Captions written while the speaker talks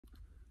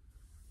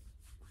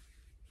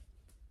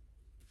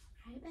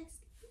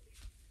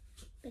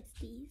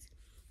besties.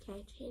 Okay,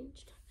 I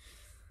changed.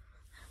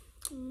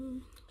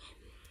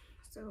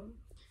 So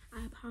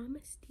I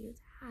promised you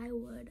that I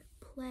would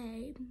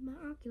play my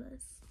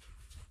Oculus,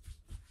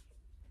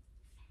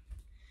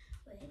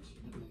 which is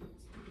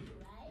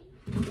right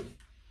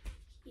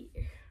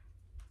here.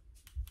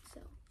 So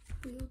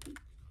we'll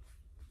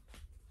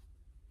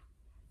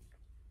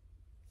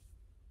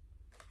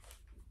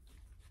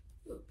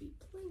be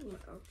playing my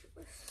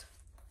Oculus.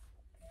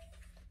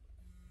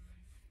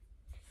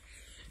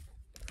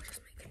 Where's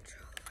my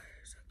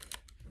controllers?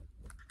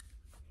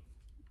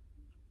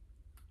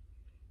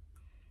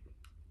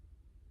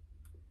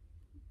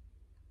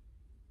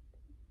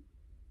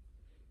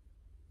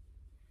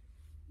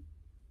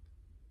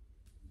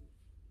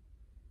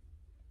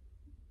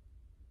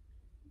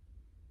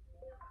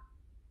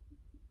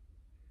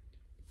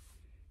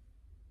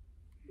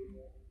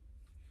 Okay.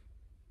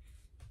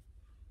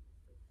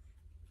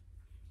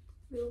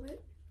 Move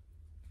it.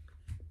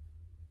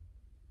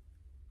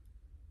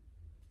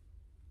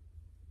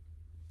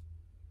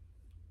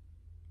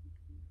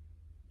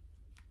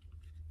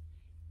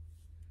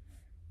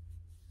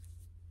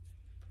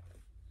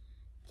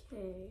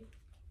 Okay.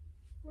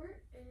 Where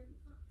am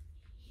I?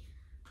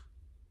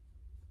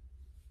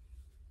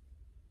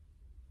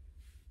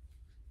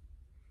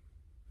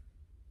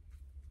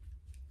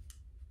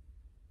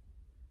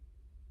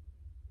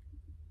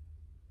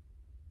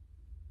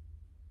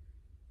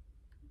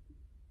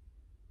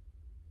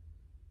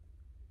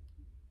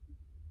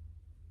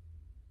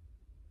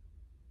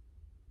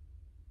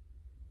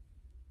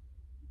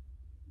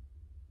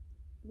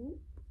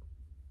 Whoop.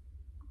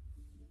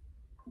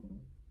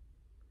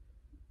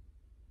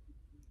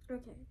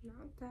 Okay,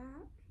 not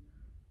that.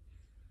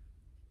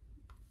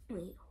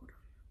 Wait, hold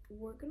on.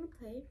 We're gonna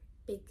play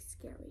Big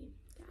Scary,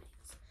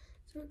 guys.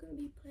 So we're gonna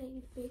be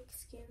playing Big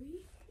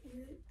Scary,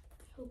 and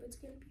I hope it's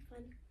gonna be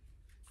fun.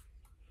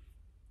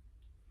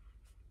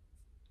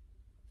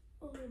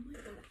 Oh my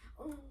god.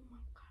 Oh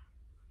my god.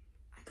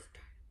 I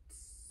started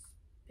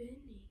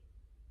spinning.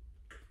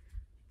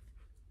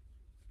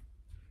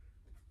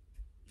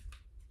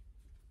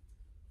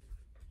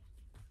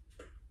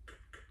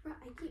 But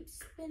I keep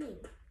spinning.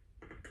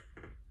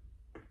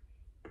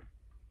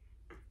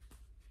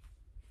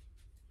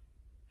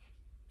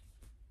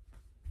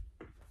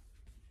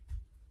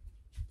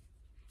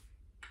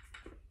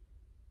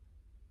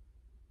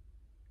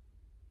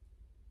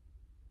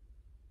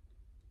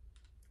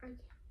 Okay.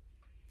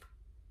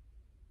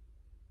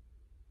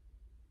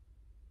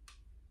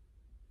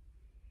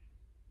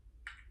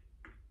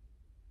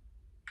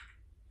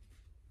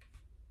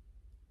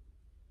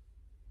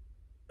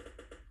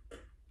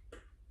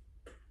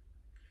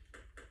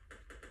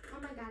 Oh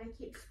my god, I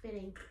keep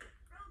spinning.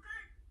 Oh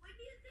god, when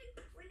do you think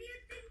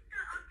the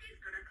update's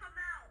gonna come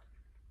out?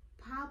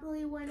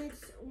 Probably when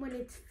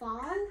it's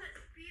fall. Let's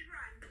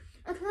speedrun.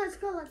 Okay, let's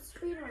go. Let's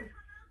speedrun.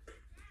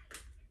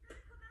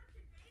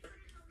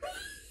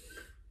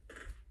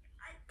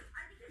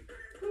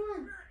 Come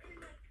on.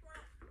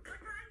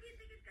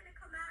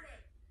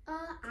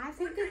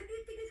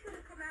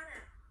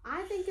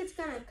 I think it's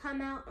gonna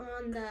come out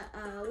on the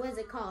what is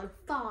it called?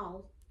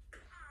 Fall.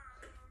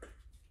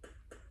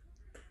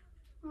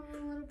 Oh,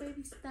 little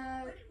baby stuck. What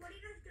are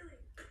you guys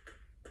doing?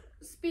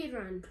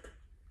 Speedrun.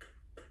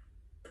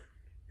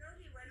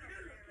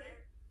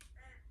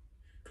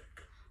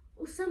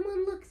 Well,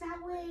 someone look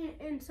that way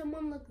and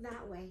someone look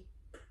that way.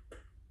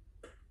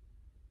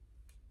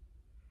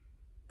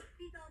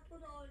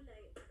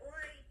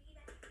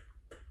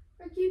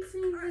 I keep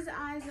seeing his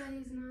eyes that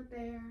he's not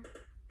there.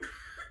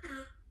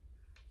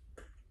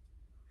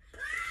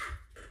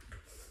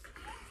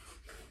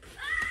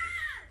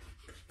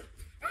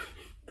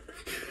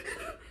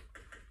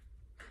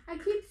 I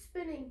keep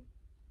spinning.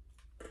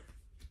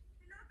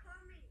 You're not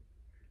coming.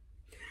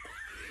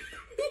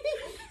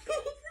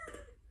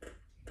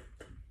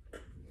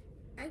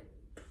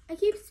 I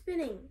keep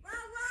spinning. Wow,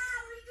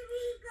 what do you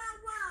mean,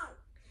 wow?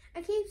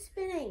 I keep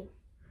spinning.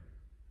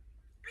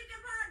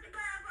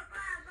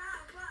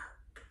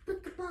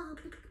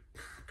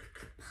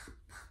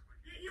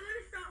 You want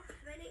to stop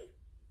spinning?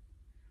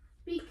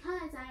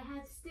 Because I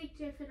had stick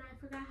drift and I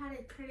forgot how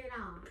to turn it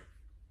off.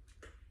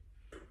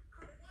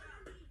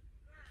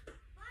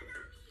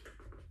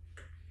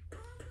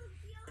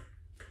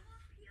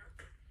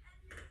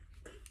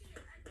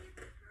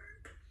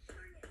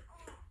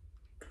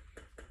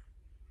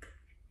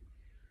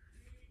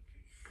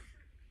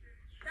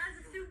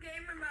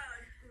 Gamer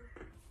mode.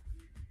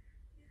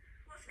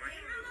 What's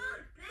gamer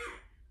mode?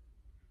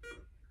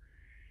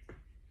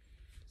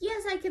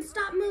 Yes, I can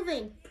stop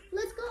moving.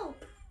 Let's go.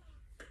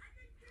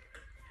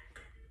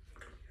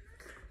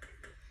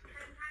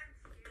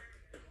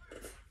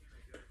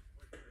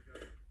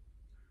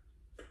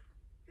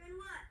 Doing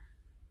what?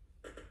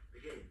 The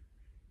game.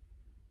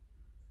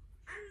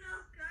 I don't know,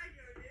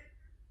 dude.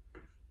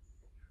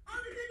 Oh,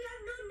 because you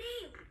have no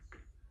name.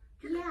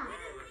 Yeah.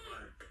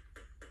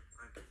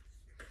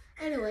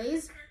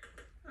 Anyways,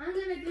 I'm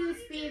gonna do a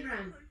speed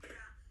run.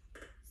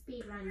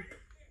 Speed run.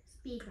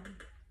 Speed run.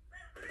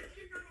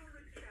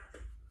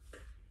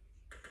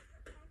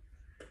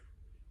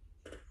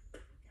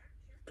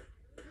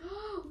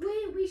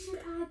 should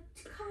add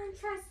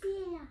contrast,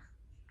 yeah.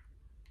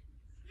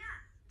 Yeah.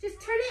 Just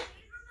turn it.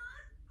 Gamer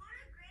mode, go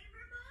to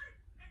gamer mode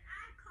and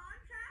add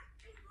contrast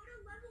and go to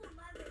level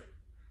 11.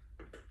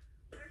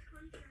 There's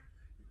contrast.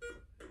 Go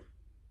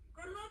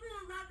to level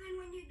 11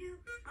 when you do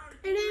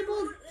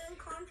Enable. and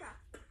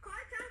contrast.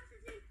 Contrast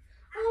is in.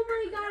 Oh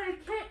my god, I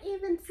can't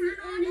even see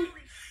any.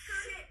 Holy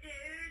shit,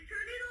 dude.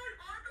 Turn it on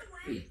all the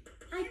way.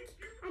 I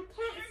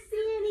can't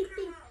see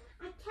anything.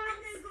 I And can't.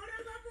 then go to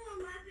level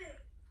 11.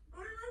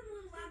 Go to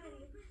level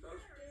 11. It's so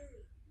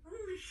scary.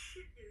 Holy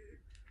shit, dude.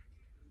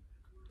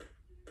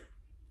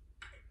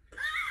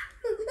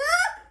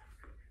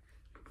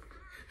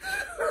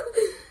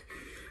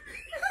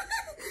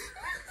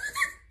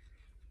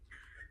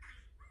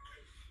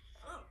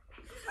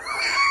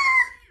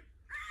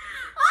 Look, I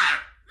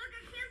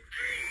can't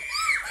scream.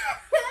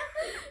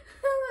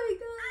 Oh my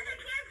god. I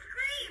can't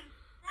scream.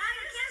 Why I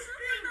can't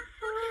scream?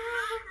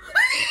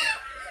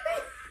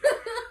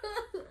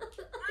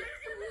 Why is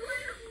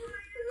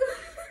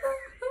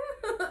it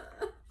playing?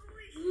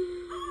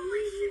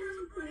 Holy shit, there's a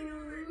bunny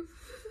over it.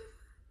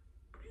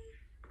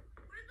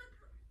 Where's the...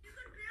 You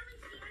can barely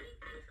see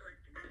anything, so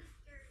it's really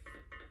scary.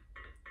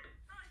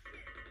 Oh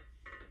shit.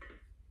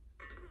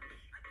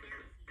 I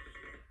can't see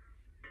shit.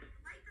 The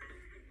light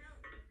doesn't even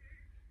help.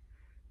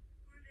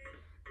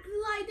 The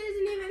light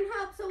doesn't even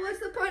help, so what's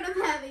the point of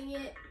having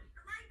it?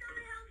 The light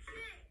doesn't help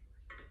shit.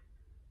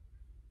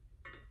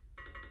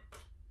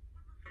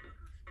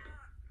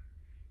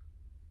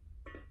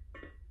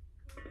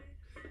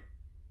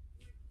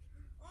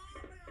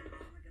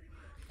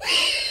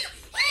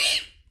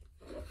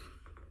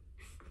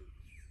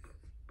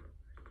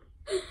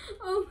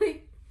 Oh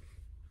my.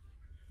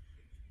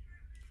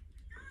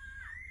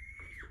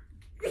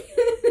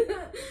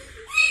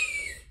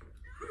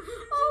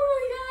 Oh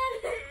my god.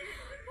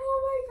 Oh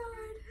my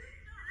god.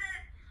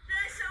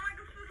 That sound like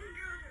a fucking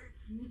girl.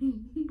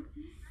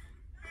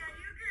 Yeah,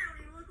 you're a girl.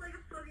 You look like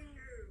a fucking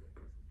girl.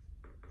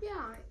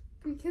 Yeah,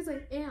 because I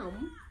am.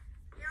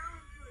 Yeah, I'm a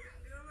fucking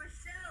girl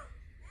myself.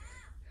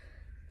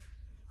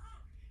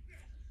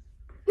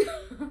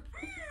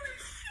 Holy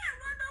shit,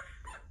 what the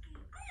fucking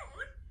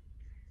god?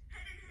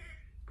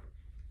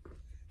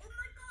 Oh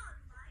my god,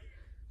 Mike.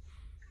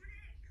 Come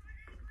in, go.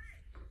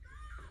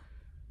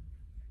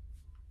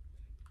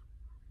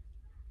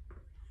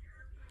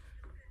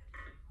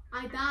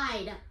 I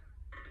died.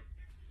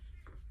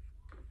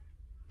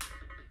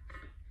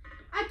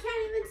 I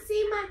can't even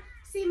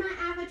see my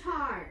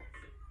avatar.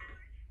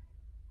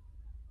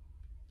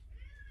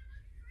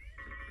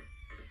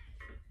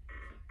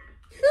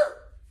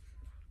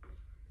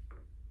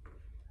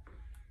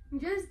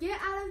 Just get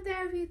out of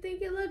there if you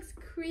think it looks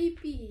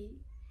creepy.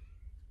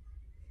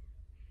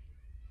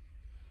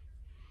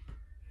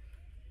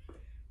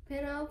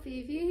 Penelope,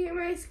 if you hear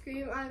my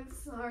scream, I'm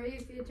sorry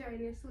if you're trying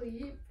to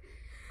sleep.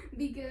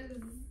 Because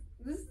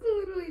this is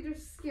literally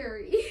just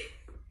scary.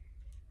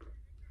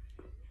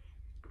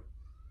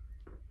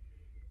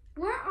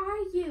 Where are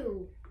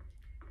you?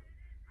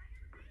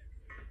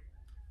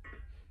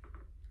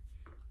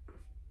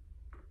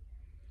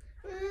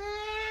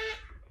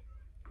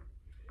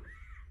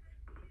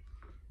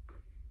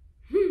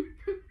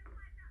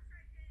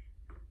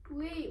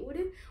 Wait, what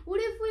if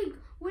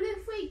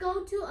we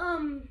go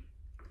to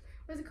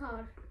what's it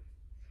called?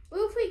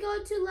 What if we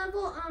go to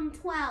level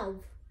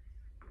 12?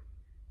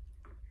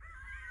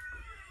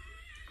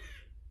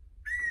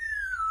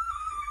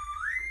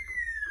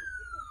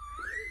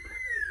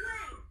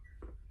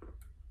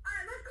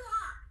 Alright, let's go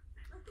up.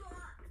 Let's go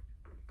up.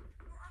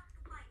 Go up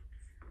the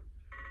pipes.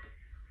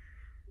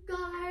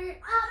 Guard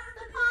up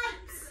the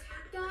pipes!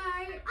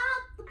 Guard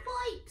up the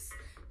pipes!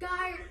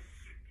 Guard.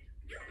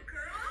 You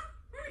girl?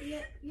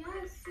 Yes. What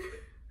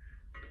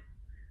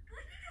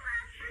did you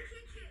ask for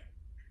kitchen?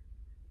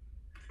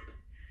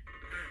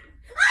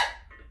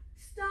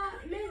 Stop,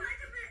 In man. the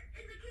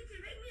kitchen,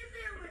 make me a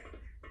sandwich.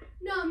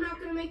 No, I'm not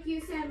gonna make you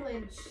a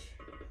sandwich.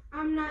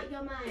 I'm not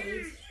your Dude, mind.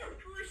 you're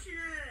pushing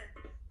it.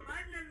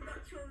 I've never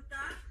got told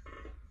that.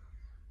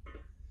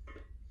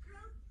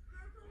 Girls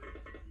always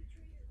be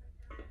treated like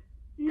that.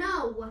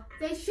 No,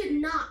 they should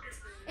not.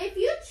 If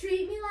you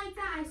treat me like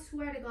that, I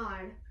swear to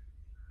God.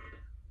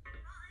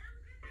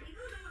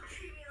 People don't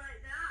treat me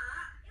like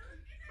that.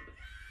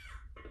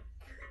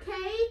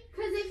 Okay?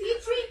 Because if you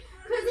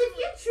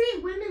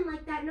treat women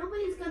like that,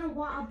 nobody's gonna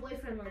want a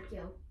boyfriend like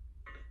you.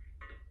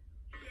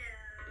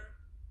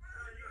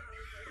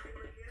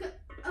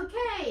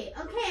 Okay,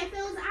 if it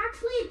was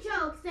actually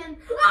jokes, then.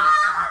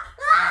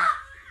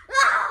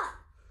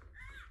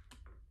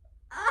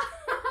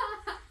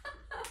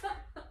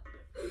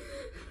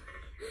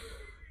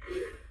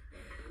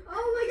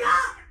 Oh my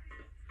god!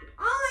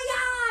 Oh my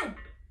god!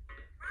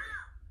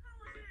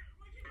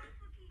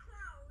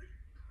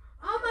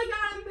 Oh my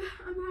god,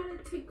 I'm about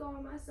to tickle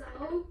on myself.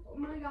 Oh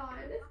my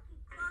god.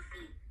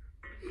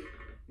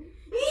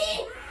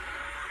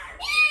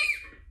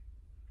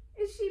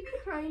 Is she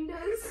behind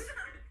us?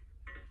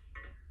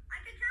 I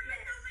can turn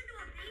myself into a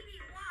baby.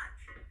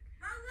 Watch.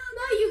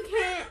 No, you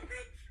can't.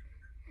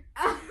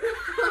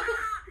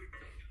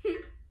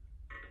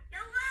 Yo,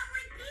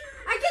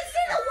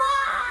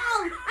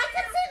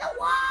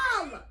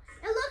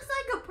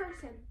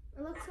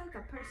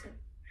 like a person. It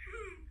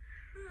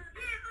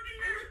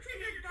looks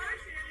like a dog.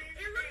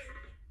 It looks.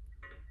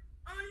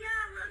 Oh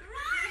yeah, look.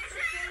 Why is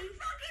it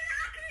fucking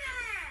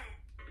accurate?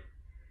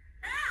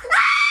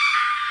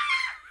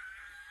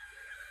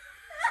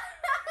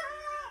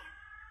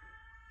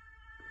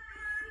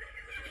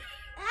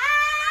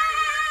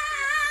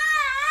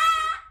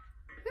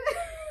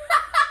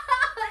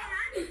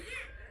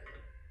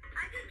 I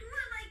could do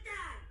it like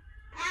that.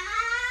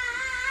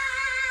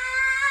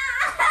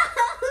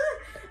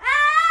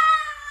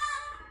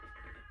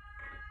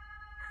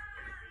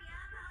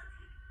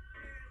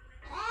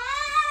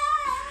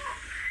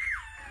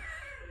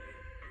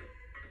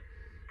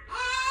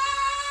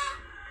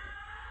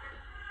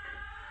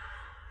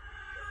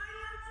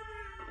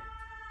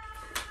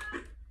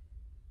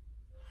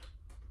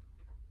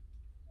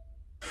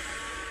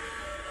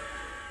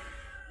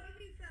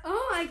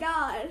 Oh my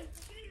god.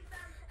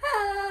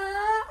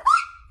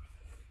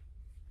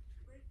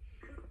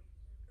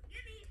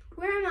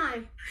 Where am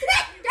I?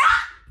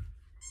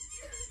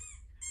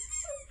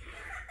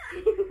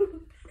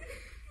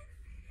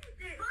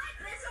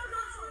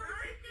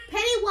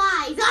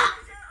 Pennywise! Ah!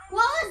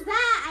 What was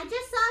that? I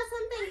just saw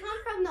something come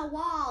from the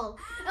wall.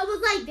 It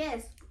was like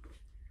this.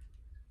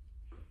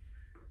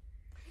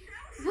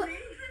 What?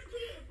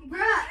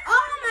 Bruh,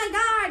 oh my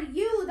god,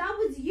 you! That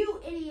was you,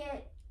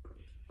 idiot.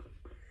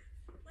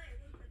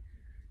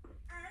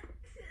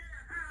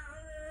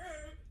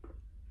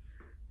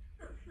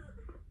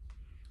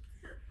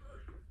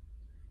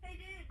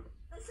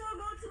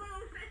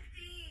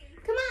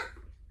 Come on.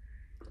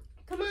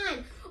 Come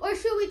on. Or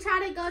should we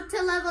try to go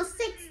to level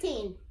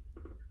 16?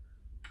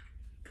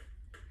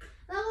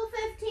 Level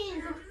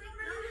 15.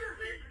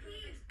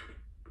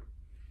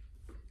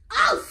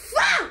 Oh,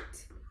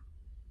 shoot!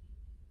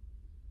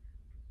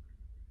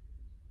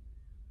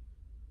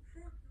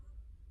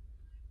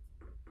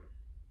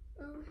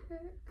 Oh,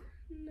 heck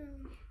no.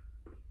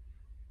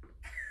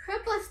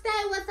 Purple,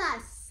 stay with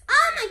us.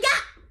 Oh, my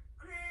God!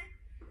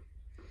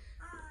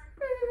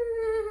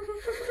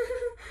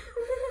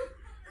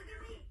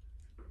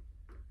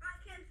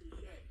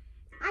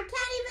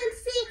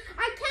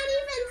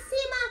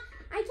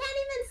 I can't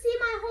even see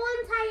my whole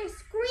entire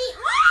screen.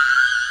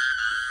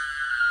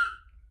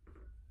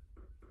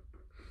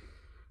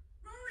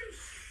 Holy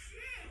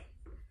shit!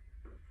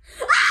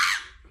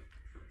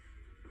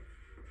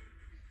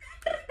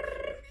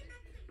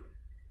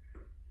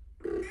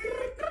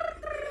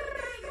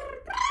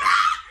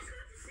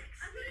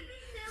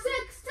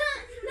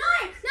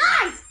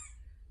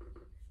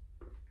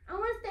 I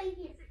want to stay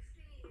here.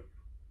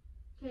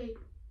 Okay.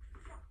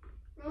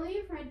 Roll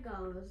your Fred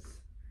goes.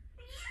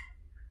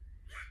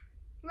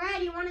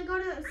 Red, you want to go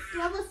to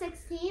level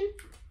 16?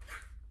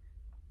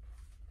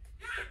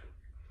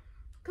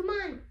 Come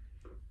on.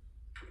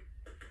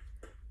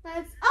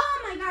 Let's.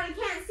 Oh my god, I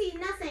can't see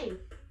nothing.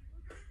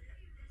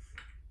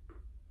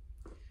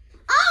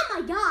 Oh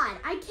my god,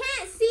 I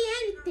can't see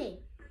anything.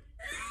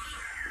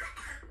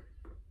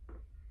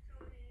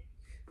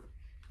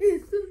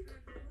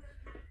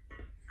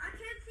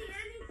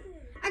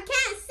 I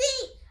can't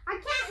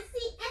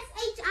see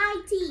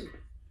S-H-I-T.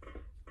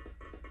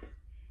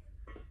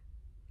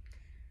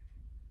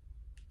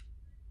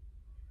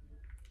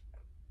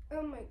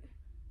 Oh my.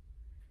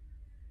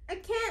 I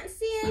can't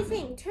see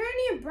anything. Turn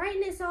your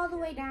brightness all the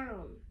way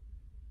down.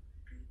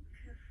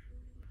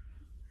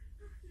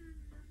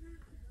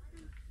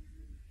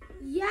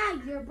 Yeah,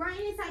 your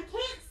brightness. I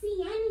can't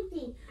see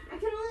anything. I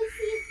can only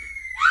see.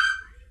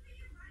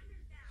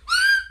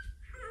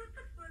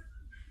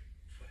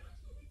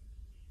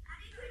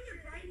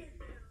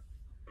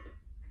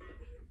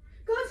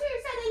 Go to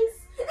your settings.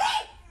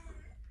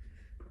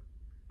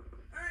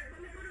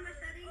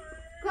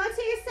 Go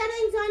to your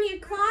settings on your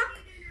clock.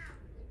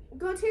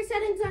 Go to your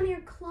settings on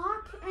your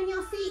clock, and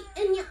you'll see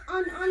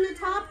on the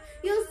top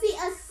you'll see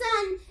a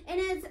sun, and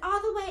it's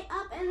all the way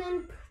up, and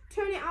then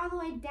turn it all the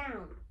way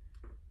down.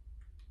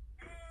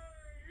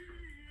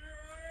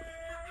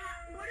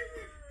 What is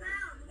this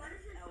sound? What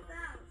is this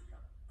sound?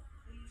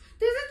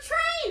 There's a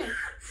train.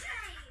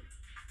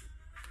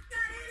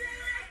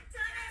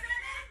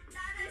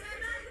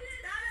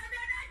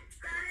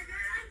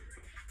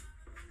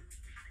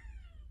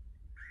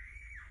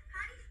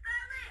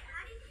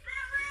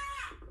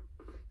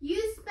 You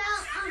spell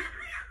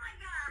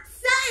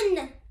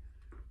sun.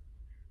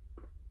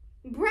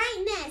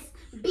 Brightness.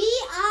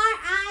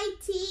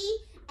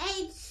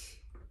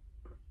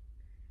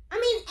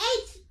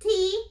 HT,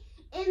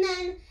 and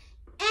then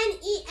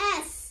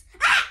NES.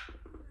 Ah!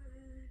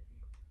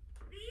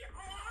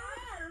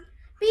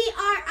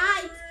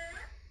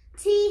 BRIHIT.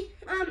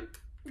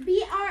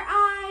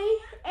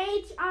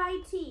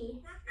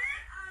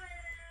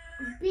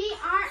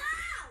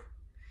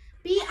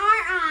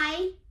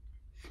 BRI.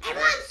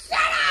 Everyone shut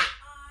up!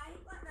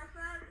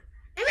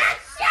 Everyone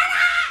shut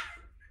up!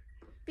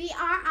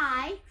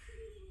 BRI.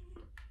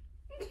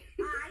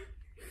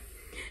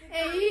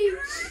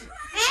 H.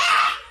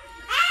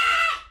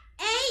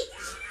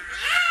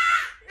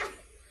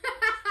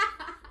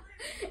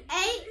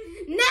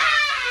 No!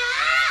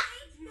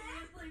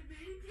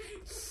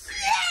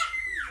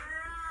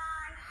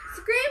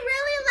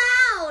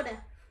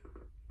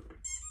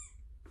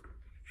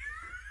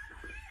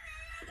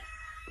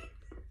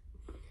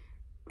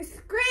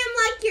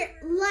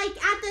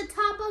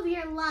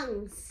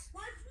 lungs.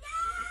 What's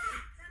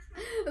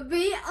next?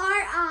 B-R-I.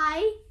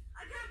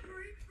 I can't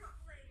breathe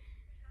properly.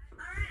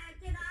 Alright, I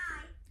did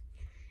I.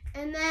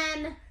 And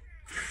then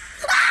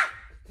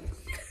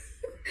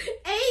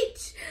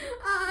H-I-R-T.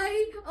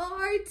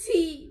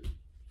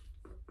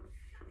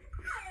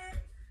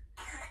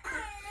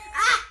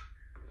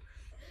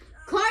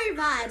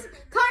 Carvad.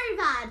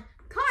 Carvad.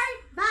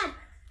 Carvad.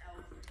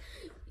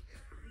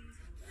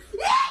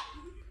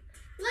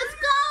 Let's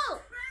go.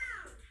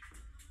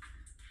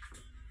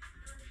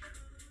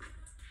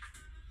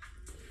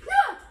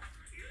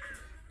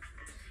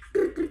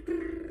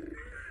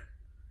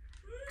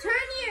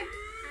 Turn your.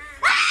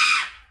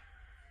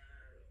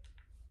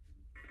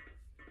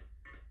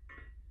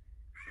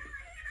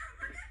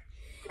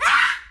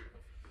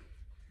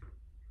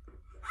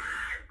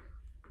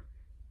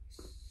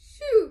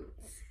 Shoot.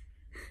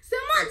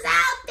 Someone's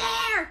out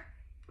there.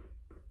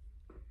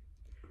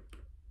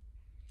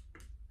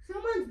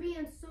 Someone's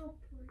being so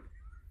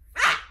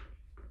polite.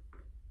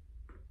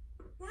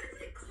 What is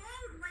it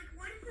called? Like,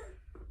 what is it?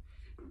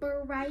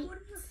 Bright. What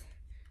is it?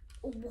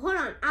 Hold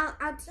on.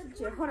 I'll teach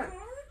you. Hold on.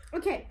 Called?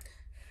 Okay.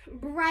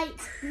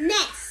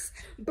 Brightness.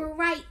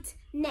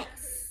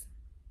 Brightness.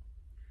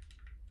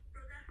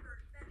 Bro, that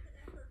hurt. That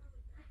hurt.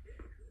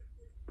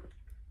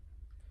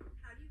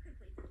 How do you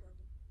complete this level?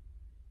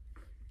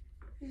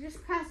 You just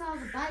press all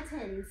the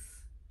buttons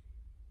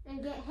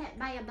and get hit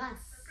by a bus.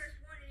 I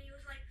pressed 1 and he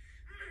was like,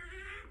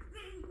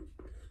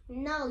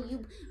 No,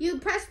 you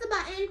press the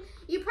button,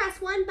 you press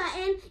one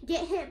button,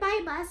 get hit by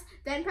a bus,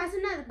 then press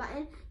another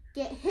button,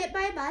 get hit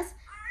by a bus.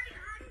 Alright,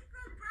 how do you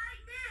spell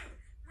brightness?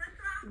 What's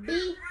after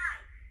B.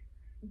 bright?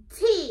 T.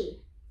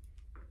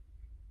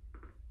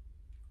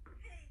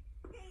 Hey,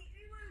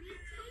 everyone,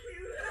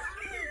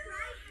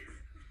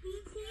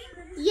 BT?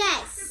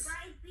 Yes. The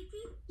bright BT?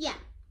 Yeah.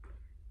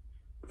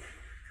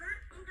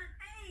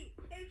 Hey,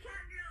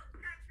 cat girl,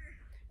 catcher.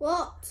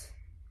 What?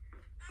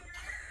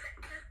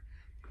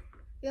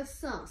 Your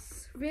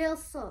sauce. Real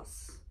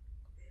sauce.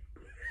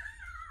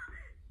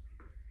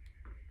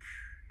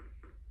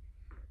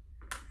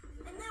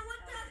 And then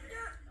what's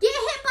after? Get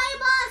hit by a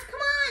bus.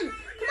 Come on.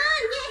 Come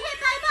on. Get hit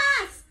by a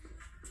bus.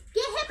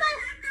 Get hit by.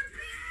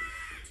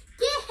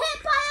 Get hit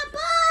by a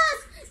bus.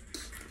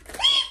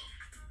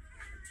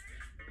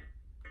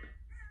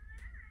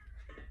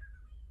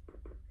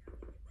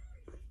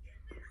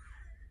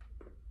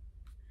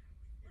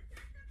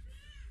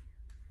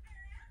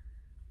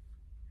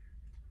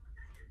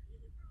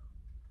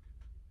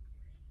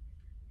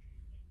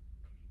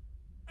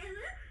 And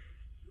then,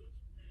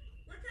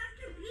 what's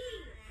after B?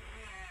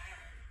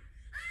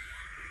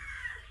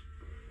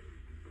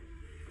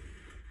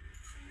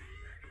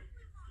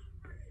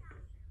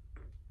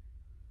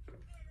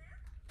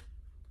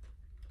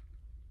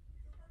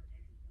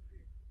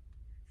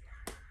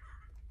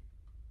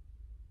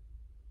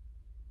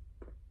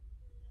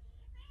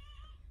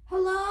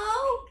 Hello?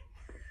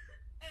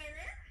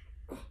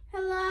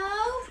 Hello?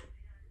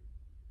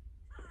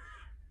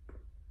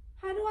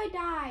 How do I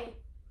die?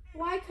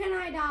 Why can't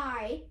I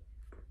die?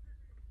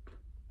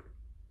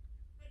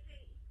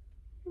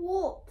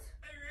 What?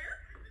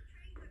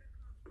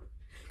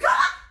 Come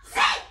on!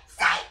 Say!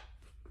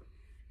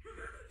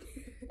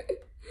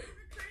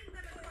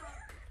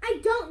 I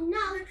don't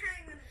know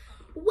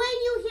when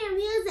you hear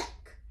music.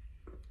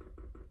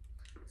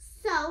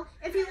 So,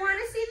 if you want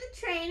to see the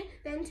train,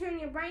 then turn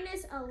your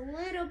brightness a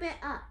little bit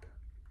up.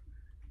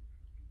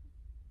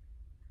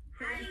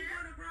 How do you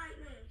go to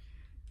brightness?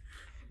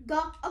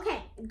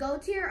 Go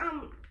to your,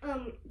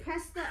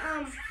 press the,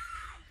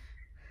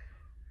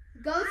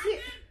 go to your,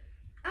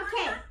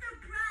 okay.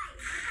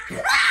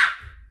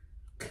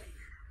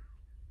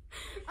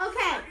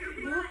 Okay,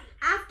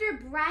 after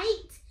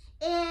bright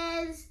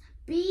is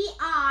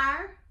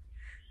BR.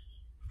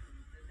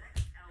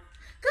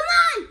 Come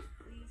on!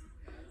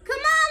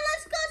 Come on,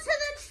 let's go to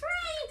the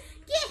train!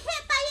 Get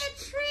hit by a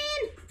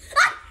train!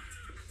 Ah!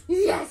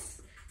 Yes!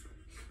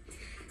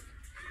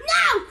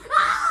 No!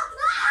 Oh,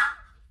 no!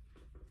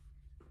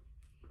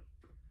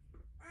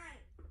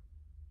 Alright.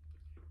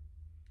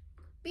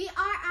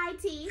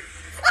 B-R-I-T.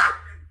 Ah!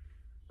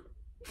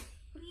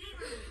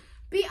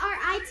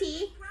 B-R-I-T.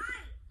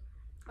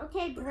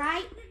 Okay,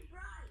 bright.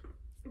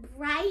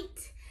 Bright.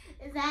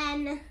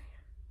 Then,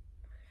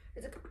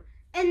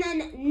 and then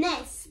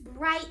ness.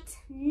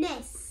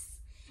 Brightness.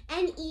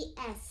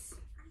 N-E-S.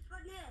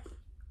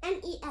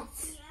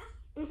 N-E-S.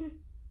 Mm-hmm.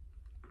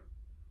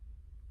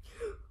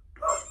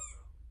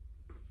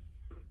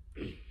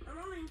 I'm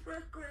only in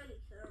 1st grade,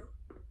 so.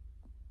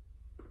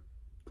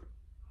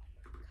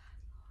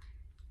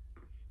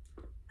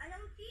 I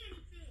don't see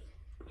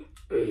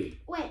anything.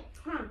 Wait,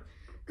 hold on.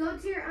 Go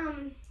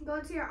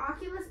to your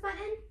Oculus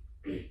button.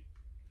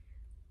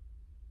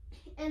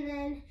 And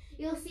then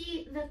you'll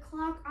see the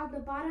clock on the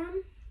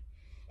bottom.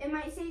 It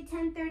might say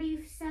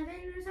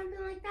 10:37 or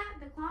something like that,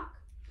 the clock.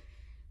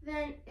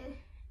 Then,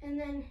 and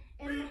then,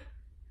 It is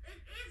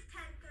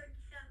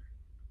 10:37.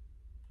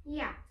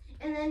 yeah.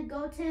 And then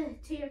go to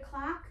your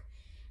clock.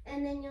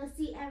 And then you'll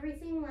see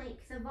everything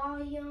like the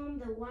volume,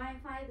 the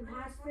Wi-Fi, the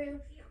pass-through.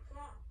 See a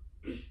clock.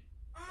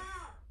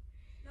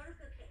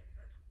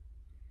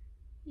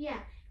 Yeah,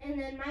 and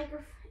then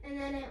and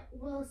then it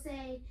will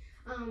say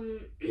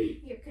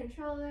your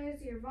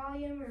controllers, your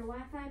volume, your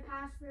Wi-Fi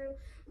pass-through,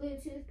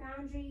 Bluetooth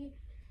boundary,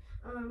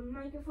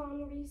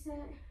 microphone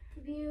reset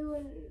view,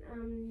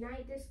 and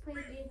night display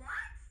Wait, view.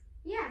 what?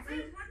 Yeah.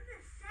 Wait, what does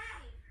it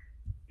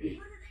say?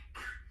 What does it...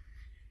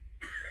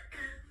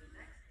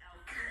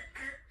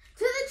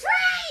 To the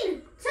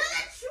train! To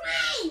the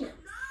train!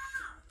 No!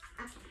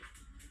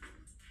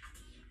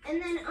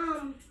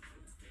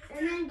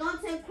 And then go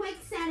to quick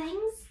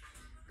settings.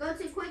 Go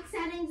to quick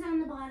settings on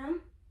the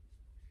bottom.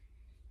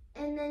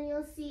 And then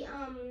you'll see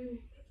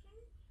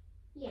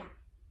yeah.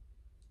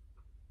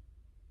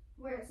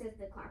 Where it says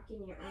the clock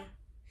in your eye.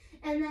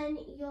 And then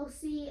you'll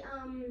see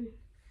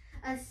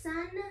a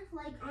sun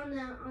like on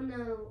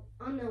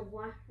the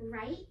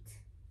right.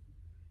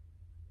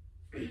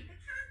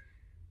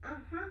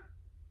 Uh-huh.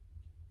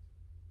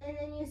 And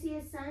then you see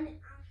a sun.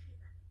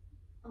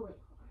 Oh wait,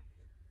 hold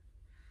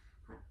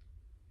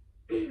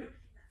on.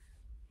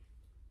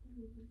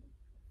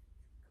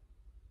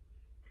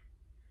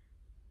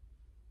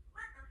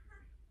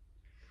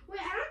 Wait,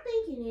 I don't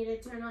think you need to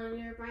turn on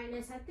your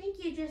brightness. I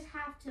think you just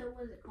have to,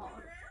 what's it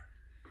called?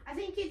 I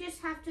think you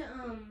just have to,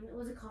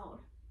 what's it called?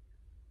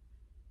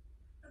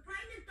 The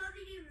brightness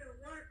doesn't even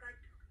work.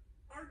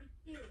 I already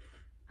did.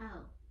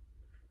 Oh.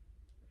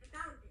 I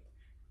found it.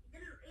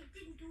 It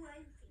didn't do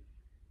anything.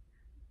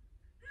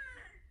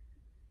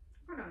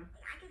 Hold on.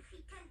 I can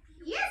see 10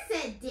 feet. Yes,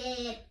 it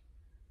did.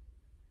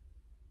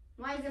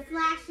 Why is it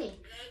flashing?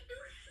 It didn't do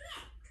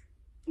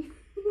shit.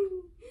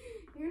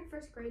 You're in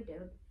first grade,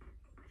 dude.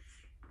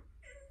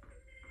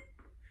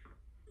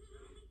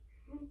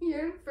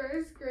 You're in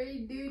first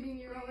grade, dude, and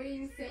you're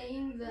already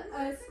saying the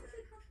us.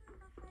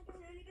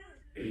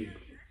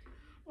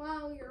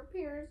 Wow, your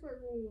parents are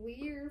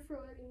weird for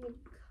letting you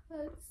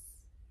cuss.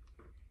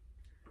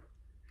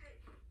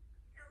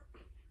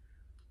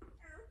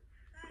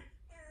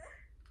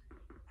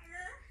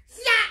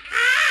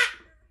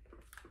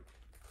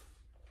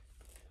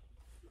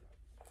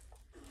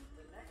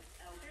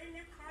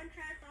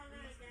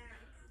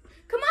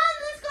 Come on,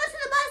 let's go to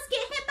the bus.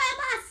 Get hit by a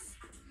bus.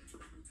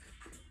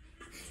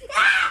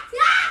 Ah!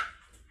 Ah!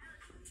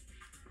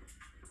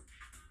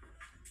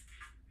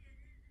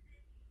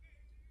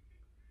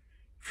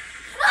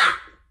 Ah!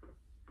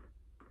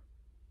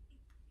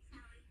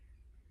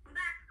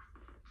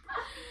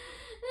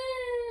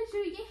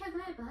 Should we get hit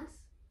by a bus?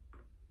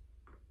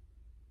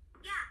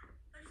 Yeah,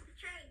 but it's the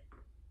train.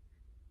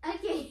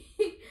 Okay.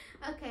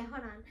 Okay,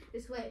 hold on.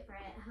 Just wait for it.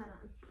 Hold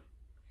on.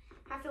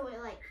 Have to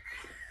wait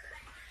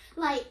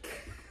like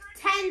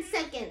 10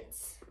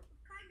 seconds.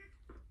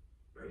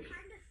 I'm kind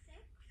of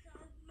sick, so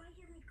you might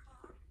hear me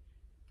cough.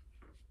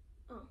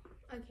 Oh,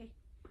 okay.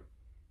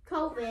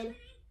 COVID.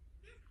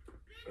 This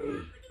has been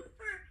happening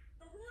for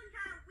the whole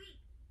entire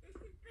week. This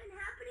has been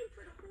happening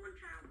for the whole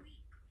entire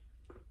week.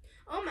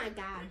 Oh my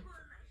God. Tickle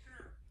in my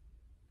throat.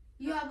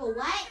 You have a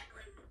what?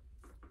 Tickling.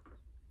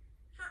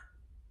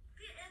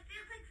 It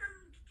feels like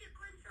someone's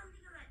tickling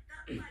something in my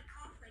throat, so I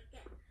cough like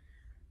that.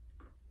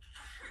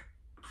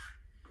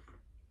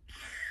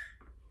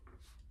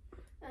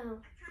 Oh.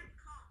 I tried to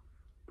cough.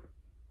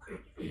 But I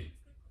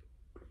just got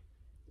tickled.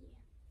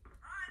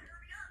 Alright,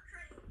 hurry up,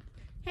 train.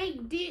 Hey,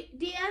 do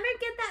you ever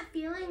get that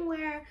feeling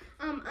where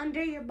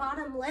under your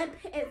bottom lip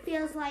it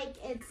feels like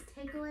it's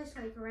ticklish,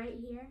 like right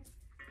here?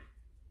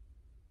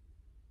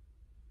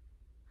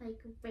 Like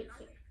right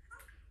here.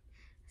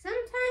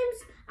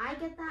 Sometimes I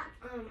get that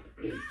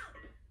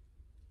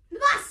the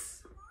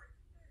bus!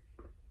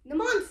 The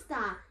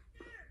monster!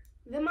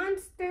 The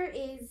monster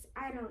is,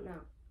 I don't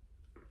know.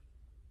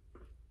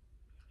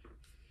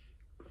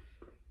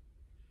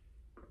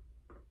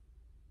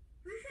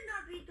 We should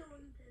not be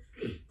doing this.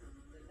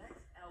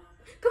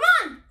 Come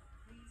on!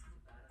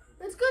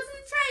 Let's go to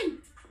the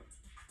train!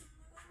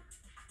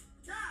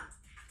 No.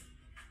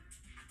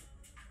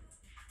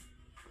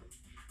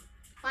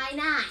 Why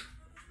not?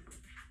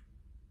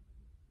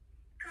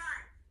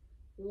 Cause.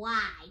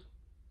 Why?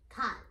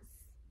 'Cause.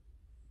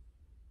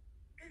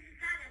 Cause you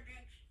got a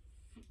bitch.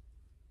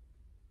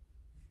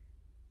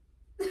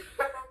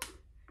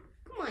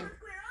 Come on.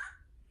 Square up.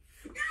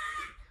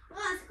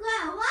 Let's go.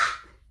 What?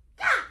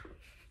 Go.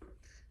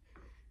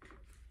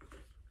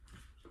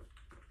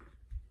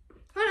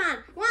 Hold on.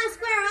 Wanna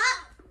square up?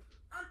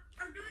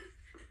 I'm doing.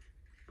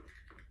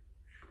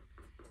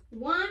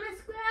 Wanna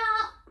square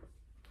up?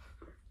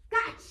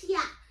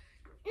 Gotcha.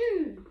 I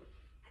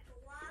go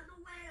all the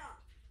way up.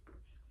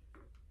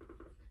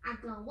 I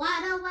go all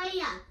the way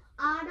up.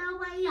 All the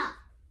way up.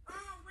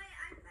 Oh wait,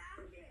 I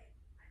found it.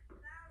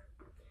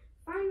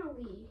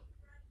 Finally.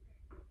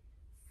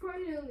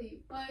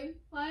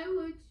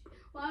 Finally.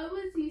 Why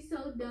was he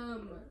so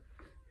dumb?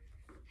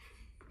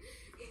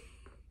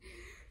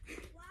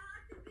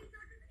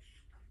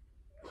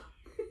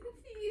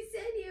 You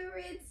said you were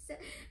in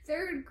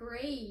third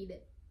grade.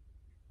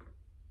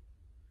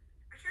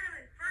 I should have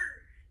been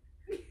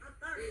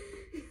first.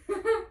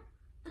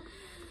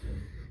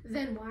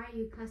 Then why are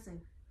you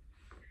cussing?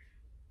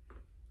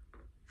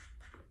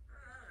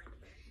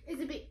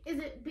 Is Is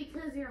it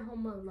because you're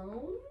home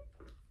alone?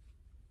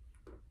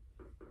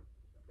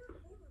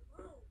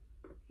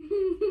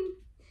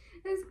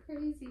 That's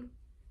crazy.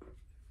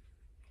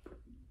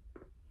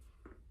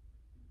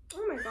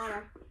 Oh my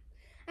god.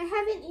 I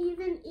haven't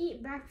even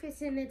eaten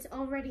breakfast and it's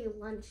already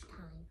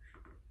lunchtime.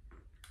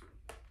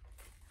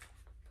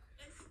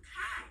 It's 10.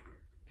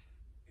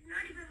 It's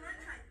not even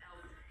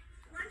lunchtime.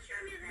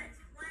 Lunchtime is at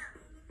 12.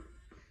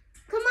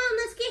 Come on,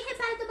 let's get hit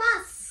by the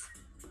bus.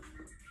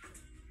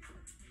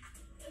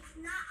 It's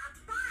not a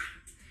bus.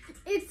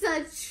 It's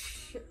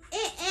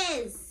it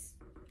is.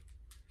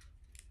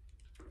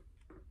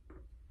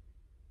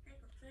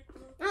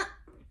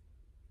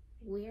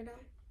 Weirdo.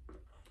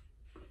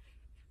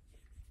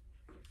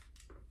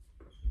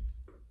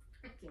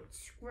 I can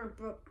square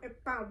up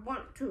if I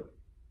want to.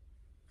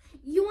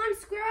 You want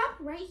to square up?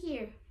 Right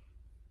here.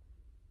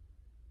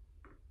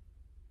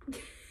 You're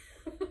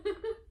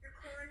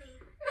corny.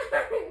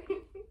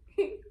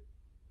 Here,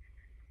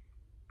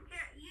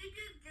 you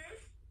do this,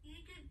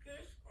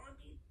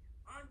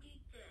 I'll do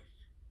this.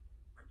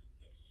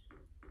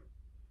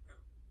 No.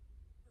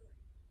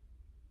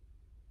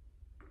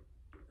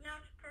 Now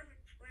it's a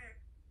perfect square.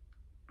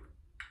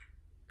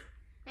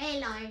 Hey,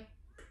 Lloyd.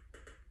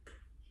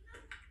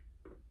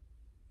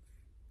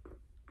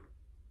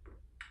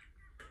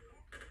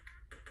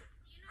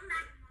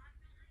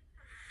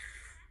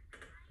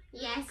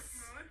 Yes.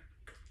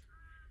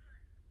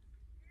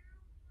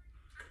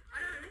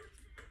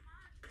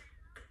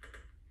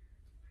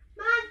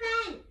 Mod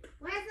vent.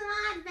 Where's the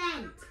mod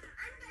vent?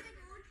 I'm gonna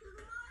go to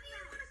the mod. You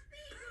want a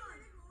speed run?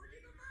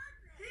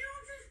 Who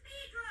wants a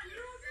speed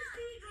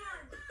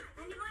run?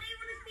 Anybody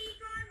want a speed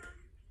run?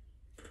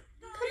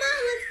 Come on,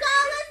 let's go.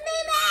 Let's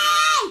meet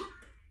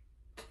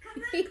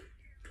me.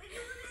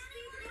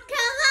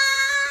 Come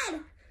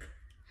on.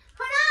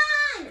 Hold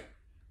on.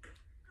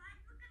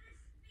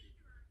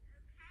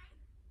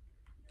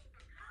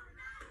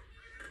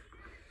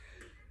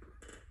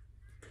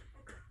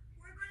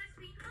 We're gonna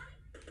speed run?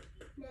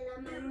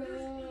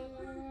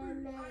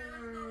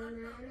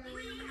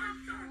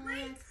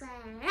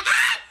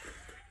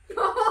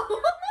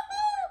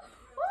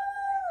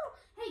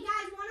 Hey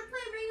guys, want to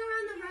play Ring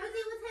Around the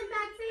Rosie with him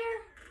back there?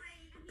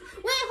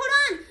 Wait, hold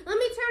on. Let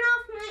me turn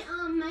off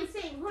my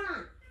thing. Hold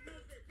on.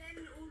 Then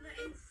all the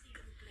NC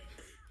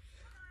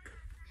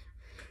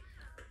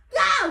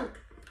Go!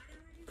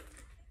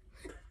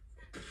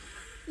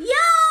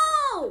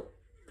 Yo!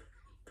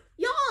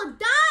 Y'all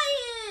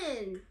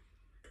dying!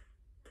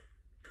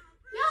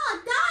 Y'all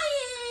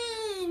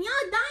dying!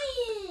 Y'all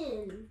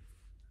dying!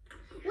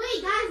 Wait,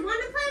 guys,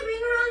 want to play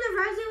Ring Around the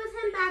Rosie with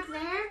him back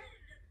there?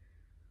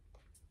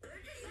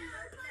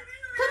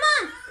 Come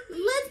on,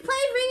 let's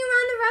play Ring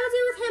Around the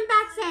Rosie with him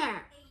back there.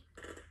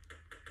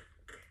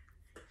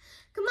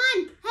 Come on,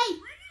 hey,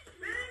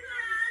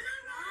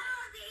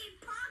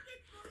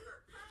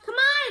 come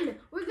on.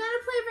 We're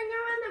gonna play Ring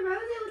Around the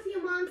Rosie with you,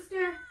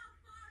 monster.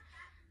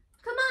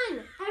 Come on,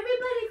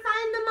 everybody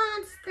find the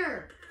monster.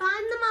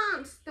 Find the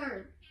monster.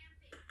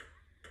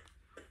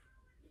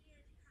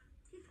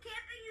 He's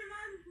camping your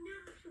mom's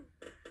noodle soup.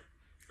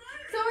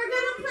 So we're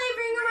gonna play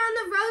Ring Around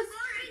the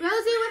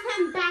Rosie with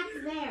him back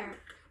there.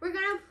 We're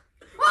gonna.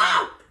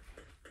 Oh!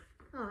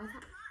 Oh, I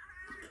thought.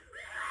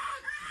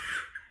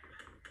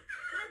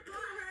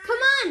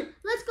 Come on,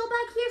 let's go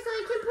back here so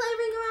he can play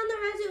Ring Around the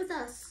Rosie with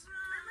us.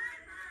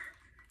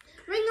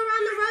 Ring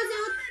Around the Rosie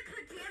with.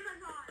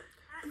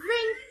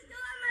 Ring.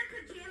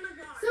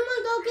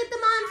 Someone go get the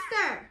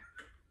monster.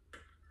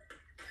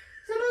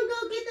 Someone go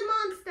get the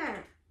monster.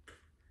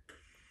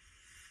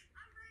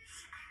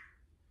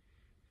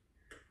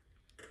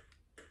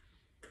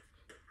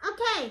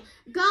 Okay,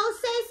 go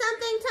say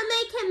something to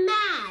make him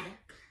mad.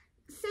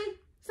 Say,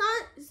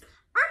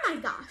 oh my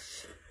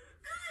gosh.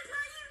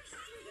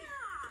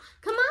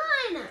 Come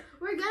on,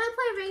 we're gonna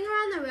play Ring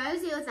Around the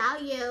Rosie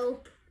without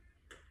you.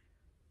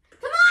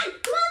 Come on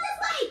this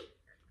way.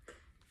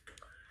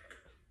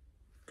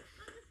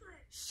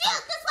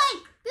 Shoot, this way.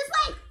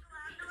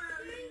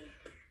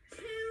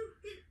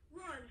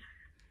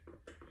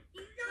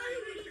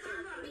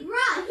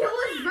 Bruh, it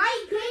was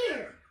right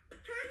there.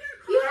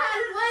 You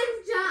had one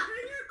job.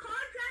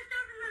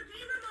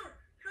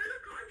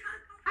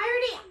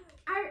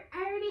 I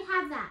already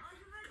have that.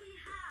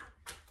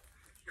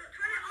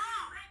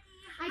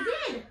 I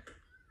did.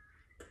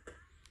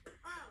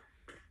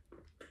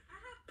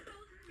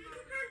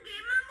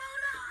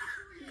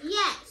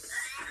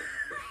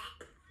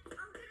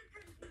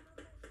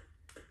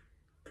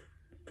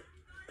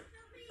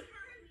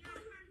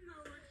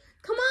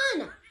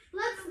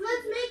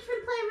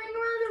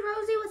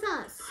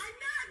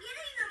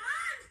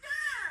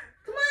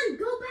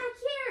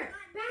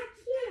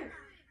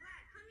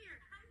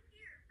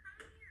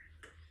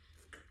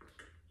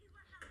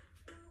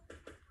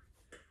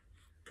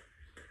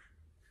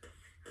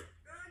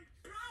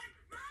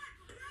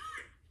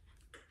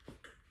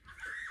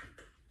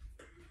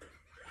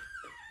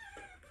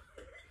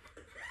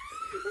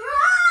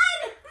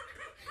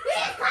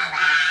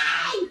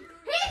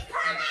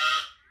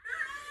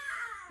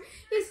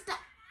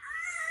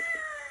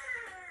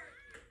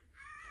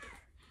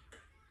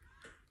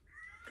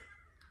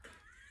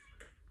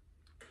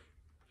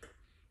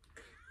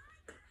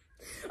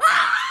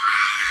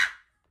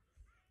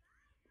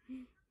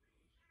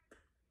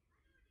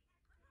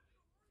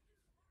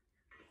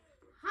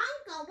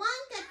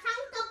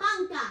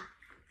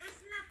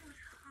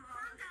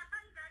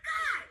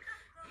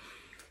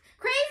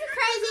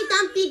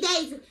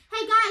 Daisy.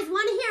 Hey guys,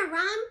 want to hear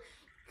Rum?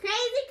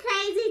 Crazy,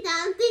 crazy,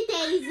 Dumpty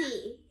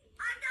Daisy.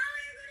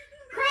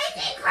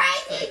 Crazy,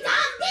 crazy,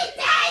 Dumpty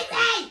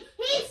Daisy.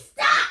 He's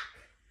stuck.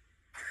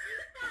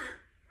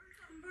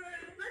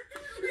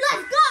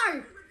 Let's go.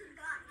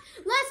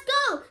 Let's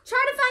go.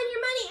 Try to find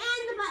your money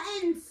and the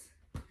buttons.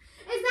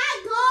 Is that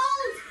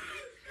gold?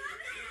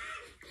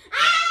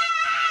 Ah!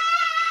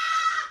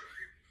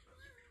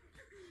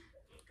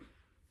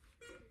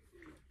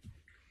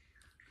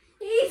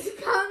 He's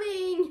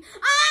coming.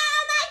 Oh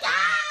my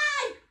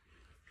God.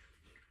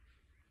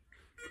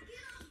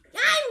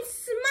 I'm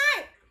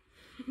smart.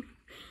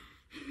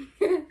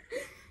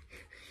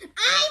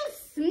 I'm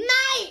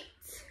smart.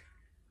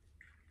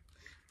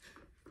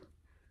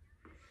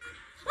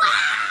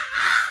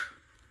 Ah!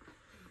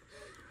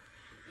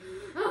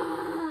 Ah!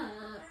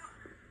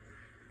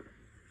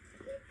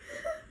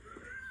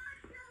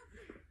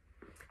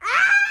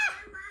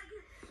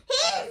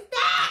 He's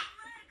there.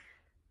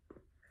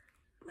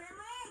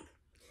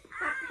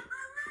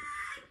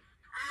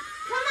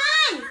 Come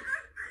on.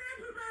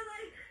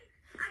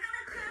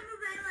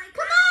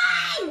 Come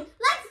on.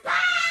 Let's go.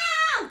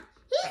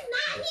 He's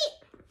not here.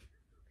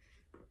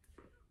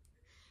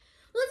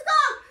 Let's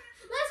go.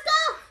 Let's go.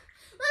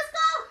 Let's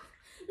go.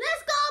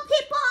 Let's go,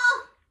 people.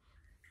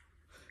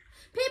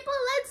 People,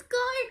 let's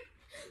go.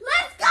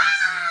 Let's go.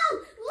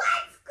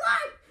 Let's go.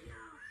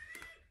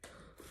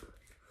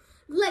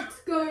 Let's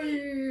go.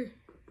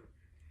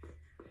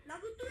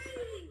 Level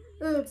 3.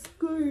 Let's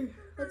go.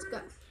 Let's go.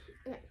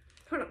 Okay,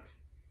 hold on.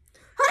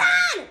 Hold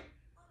on.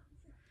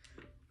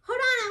 Hold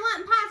on, I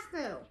want pass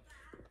through.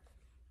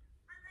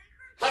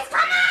 He's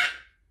coming.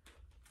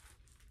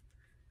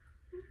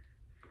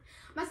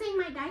 Am I saying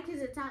my die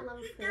because it's at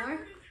level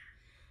 4?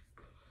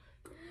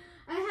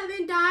 I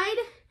haven't died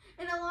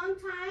in a long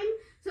time,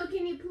 so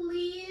can you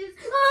please?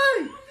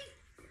 Oh!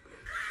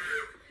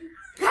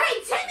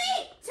 Hey,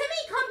 Timmy!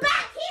 Timmy, come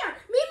back here!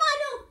 Me and my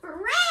new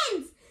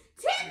friends!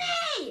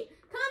 Timmy!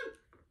 Come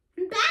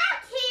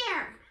back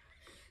here!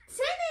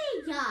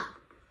 Timmy!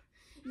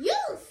 You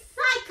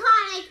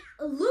psychotic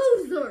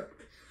loser!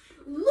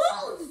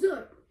 Loser!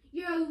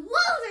 You're a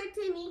loser,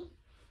 Timmy!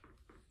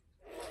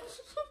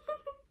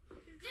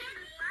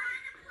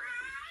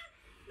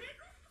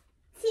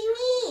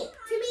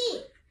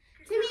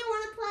 Timmy,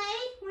 wanna play?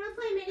 Wanna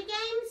play mini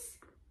games?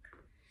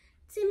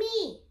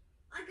 Timmy!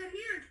 I can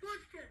hear it.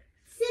 Watch it.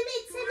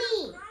 Timmy!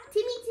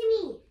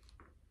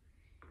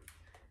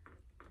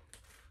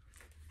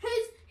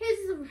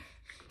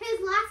 His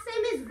last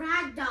name is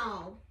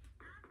Ragdoll.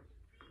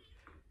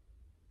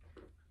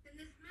 And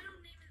this middle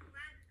name is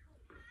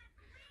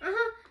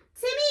Ragdoll.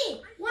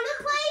 Timmy, wanna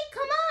play?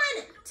 Come on!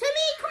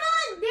 Timmy, come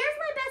on! There's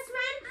my best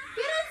friend.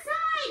 Get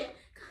inside!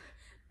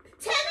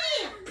 Timmy!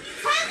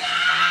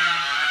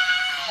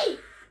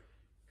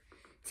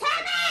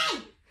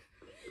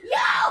 You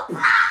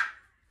brat!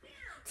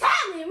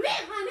 Timmy,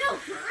 meet my new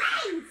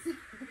friends!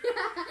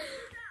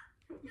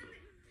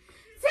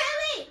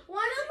 Timmy,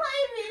 wanna play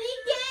mini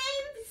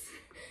games?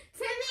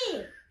 Timmy!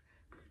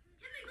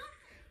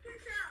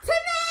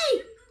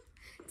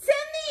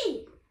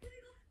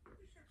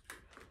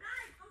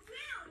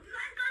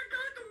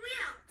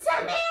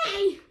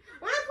 Timmy!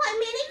 Wanna play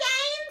mini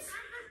games?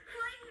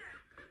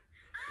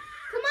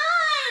 Come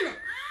on!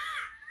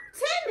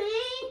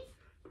 Timmy!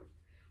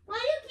 Why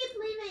do you keep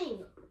leaving?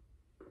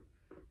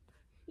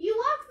 You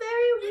walk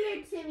very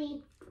weird, Timmy.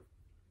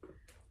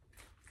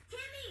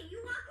 Timmy, you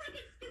walk like a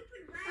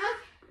stupid rat. Okay.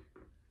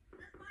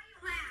 That's why you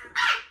laugh.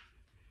 Ah!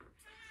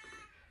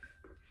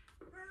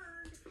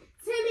 Bird.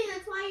 Timmy,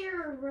 that's why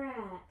you're a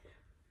rat.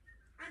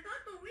 I got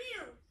the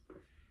wheel.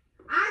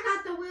 I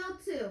got the wheel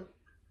too.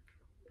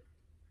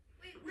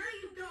 Wait, no,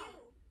 you don't.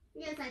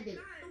 Yes, I do. The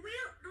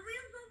wheel's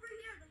over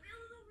here. The wheel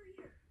is over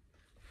here.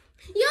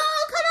 Yo,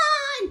 come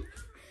on!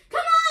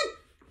 Come on!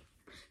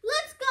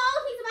 Let's go!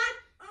 He's about...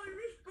 Oh, it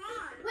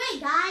respawned. Wait,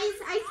 guys.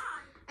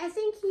 I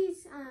think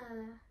he's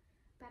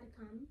about to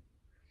come.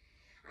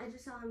 I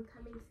just saw him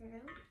coming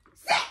through.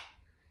 Sit!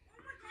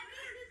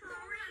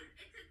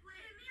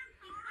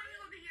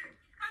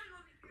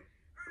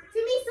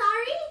 Timmy,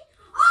 sorry?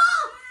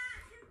 Oh!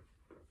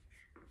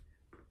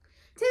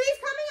 Timmy's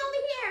coming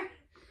over here.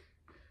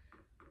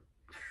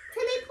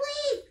 Timmy,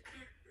 please.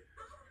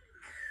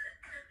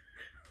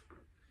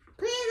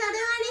 Please, I'll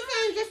do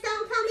anything. Just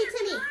don't kill me,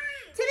 Timmy.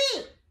 Timmy.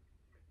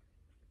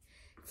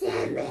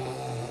 Timmy.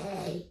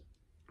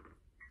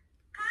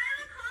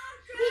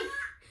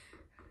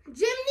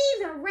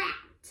 Jimny's a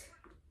rat.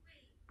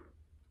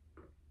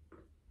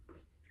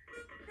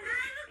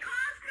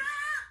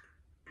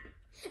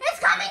 It's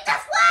coming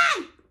this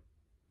way.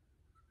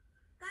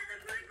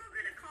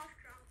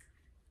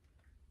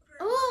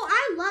 Oh,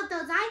 I love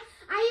those.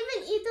 I even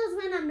eat those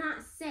when I'm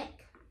not sick.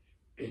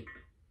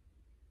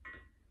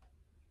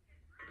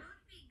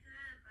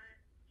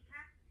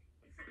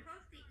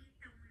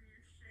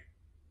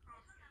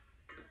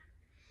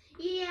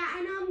 Yeah,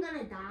 I know I'm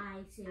gonna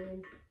die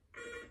soon.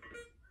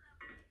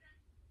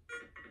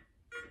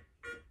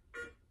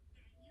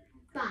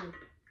 Bye.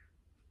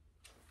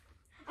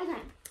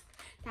 Okay,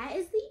 that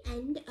is the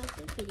end of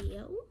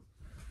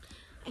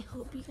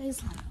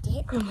guys liked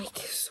it. I'm like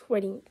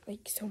sweating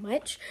like so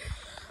much.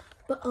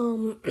 But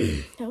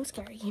that was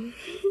scary.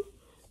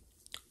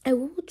 I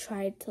will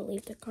try to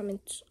leave the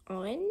comments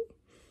on.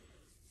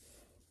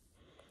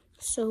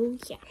 So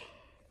yeah.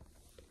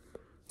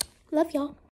 Love y'all.